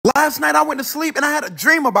Last night I went to sleep and I had a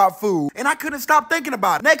dream about food and I couldn't stop thinking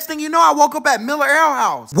about it. Next thing you know, I woke up at Miller Ale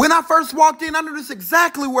House. When I first walked in, I knew this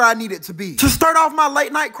exactly where I needed to be. To start off my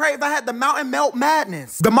late night crave, I had the Mountain Melt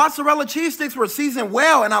Madness. The mozzarella cheese sticks were seasoned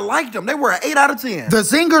well and I liked them. They were an 8 out of 10. The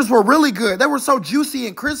zingers were really good. They were so juicy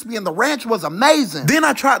and crispy and the ranch was amazing. Then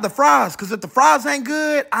I tried the fries, because if the fries ain't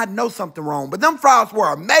good, I know something wrong. But them fries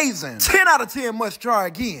were amazing. 10 out of 10, must try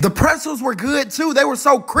again. The pretzels were good too. They were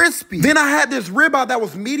so crispy. Then I had this ribeye that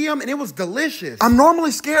was medium and it was delicious. I'm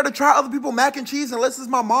normally scared to try other people's mac and cheese unless it's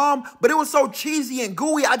my mom, but it was so cheesy and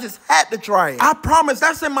gooey, I just had to try it. I promise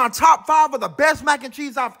that's in my top 5 of the best mac and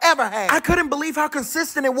cheese I've ever had. I couldn't believe how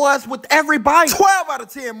consistent it was with every bite. 12 out of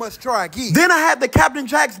 10, must try again. Then I had the Captain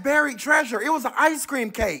Jack's Buried Treasure. It was an ice cream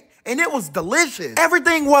cake and it was delicious.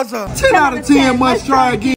 Everything was a 10 out of 10, must try again.